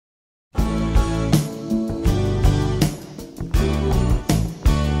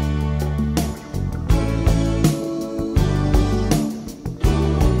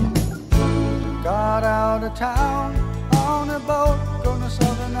out of town on a boat going to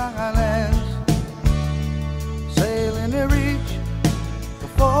southern islands, sailing to reach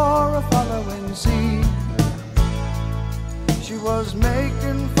before a following sea. She was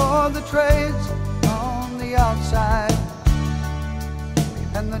making for the trades on the outside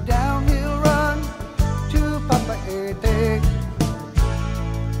and the downhill run to Papa Ete.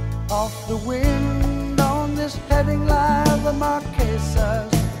 Off the wind on this heading line, the Marquesas.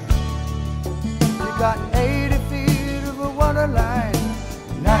 You got 80 feet of a water line,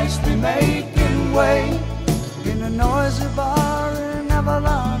 nicely making way. In a noisy bar in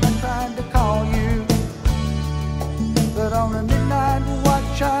Avalon, I tried to call you, but on a midnight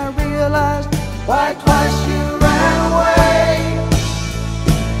watch I realized why twice you ran away.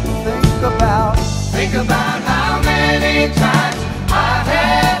 Think about how many times I've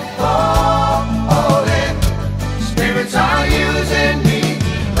had falling. Spirits are using me,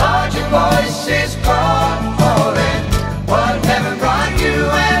 Lord, your voice is calling. What heaven brought you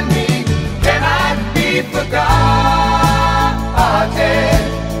and me cannot be forgotten.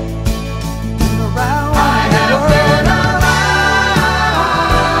 I have been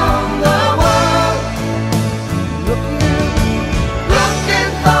around the world,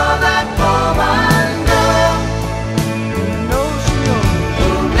 looking for that woman girl who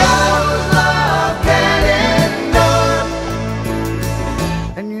knows love can endure,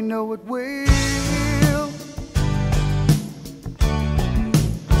 and you know it will.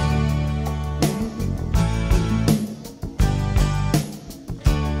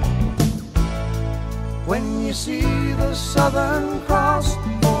 When you see the Southern Cross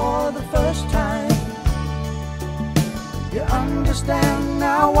for the first time, you understand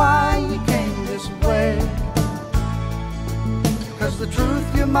now why you came this way. 'Cause the truth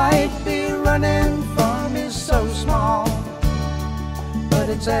you might be running from is so small, but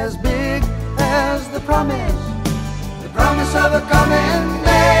it's as big as the promise of a coming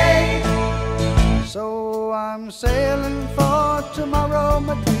day. So I'm sailing for tomorrow,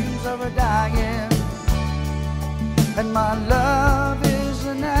 my dreams are a-dying, and my love is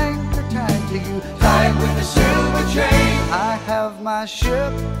an anchor tied to you, tied with a silver chain. I have my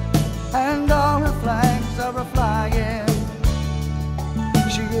ship and all her flags are a-flying.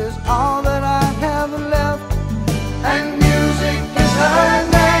 She is all that I have left, and music is her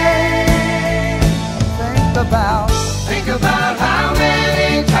name. Think about how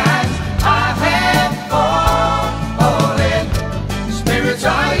many times I've had fallen. Spirits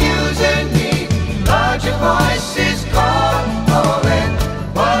are using me, Lord, your voice is calling.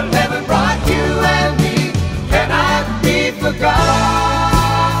 What heaven brought you and me cannot be forgotten.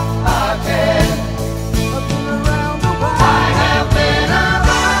 I have been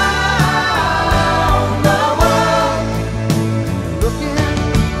around the world, looking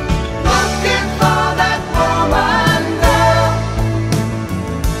for that woman girl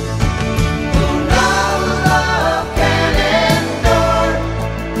who knows love can endure,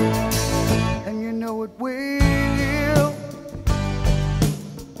 and you know it will,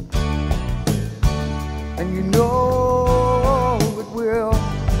 and you know it will.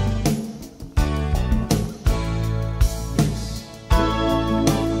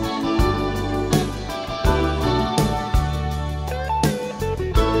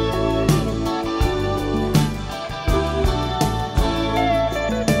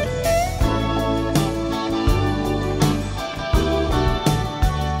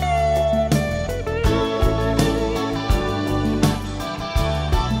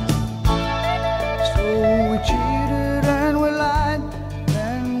 So we cheated and we lied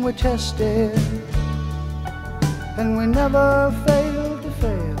and we tested, and we never failed to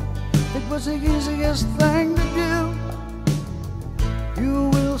fail. It was the easiest thing to do. You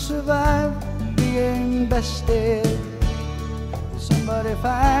will survive being bested. Somebody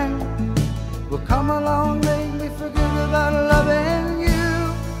fine will come along, make me forget about loving you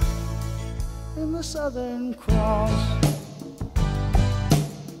in the Southern Cross.